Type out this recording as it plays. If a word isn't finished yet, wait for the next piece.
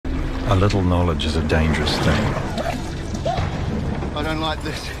A little knowledge is a dangerous thing. I don't like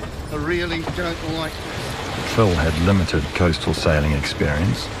this. I really don't like this. Phil had limited coastal sailing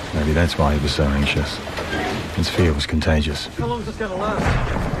experience. Maybe that's why he was so anxious. His fear was contagious. How long is this going to last?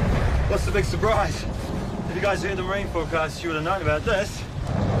 What's the big surprise? If you guys heard the marine forecast, you would have known about this.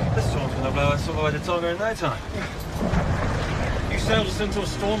 This storm's going to blow us all the way to Tonga in no time. You sailed us into a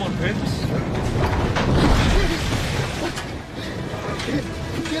storm on purpose.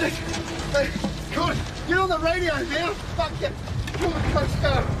 Get it! Hey, God, get on the radio now! Fuck you! Call the Coast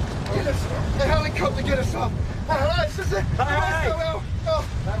Guard! Get us! The helicopter, get us up! Hello, this is it! Hey! Oh,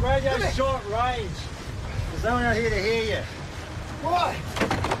 That radio's short range. There's no one out here to hear you. why?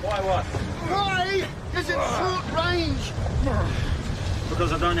 Why what? Why is it short range?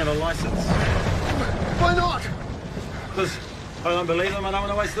 Because I don't have a license. Why not? Because I don't believe them and I don't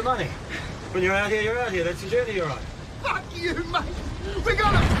want to waste the money. When you're out here, you're out here. That's the journey you're on. Fuck you, mate! We're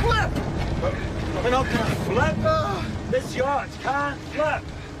gonna flip! We're not going to flip. This yacht can't flip.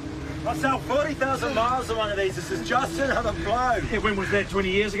 I sailed 40,000 miles on one of these. This is just another blow. Yeah, when was that, 20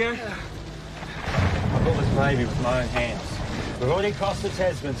 years ago? I built this baby with my own hands. We've already crossed the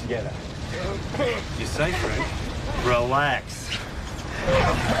Tasman together. You're safe, Rick. Relax.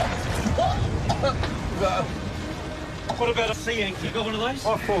 What about a sea anchor? You got one of those?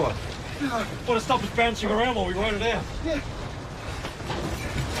 What for? Want to stop us bouncing around while we ride it out? Yeah.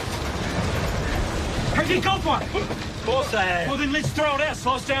 Have you got one? Of course I have. Well, then let's throw it out,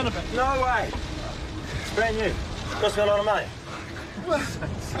 slow us down a bit. No way. It's brand new. Cost me a lot of money.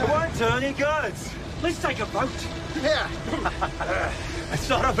 It won't do any good. Let's take a boat. Yeah. It's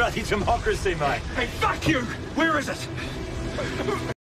not a bloody democracy, mate. Hey, fuck you! Where is it?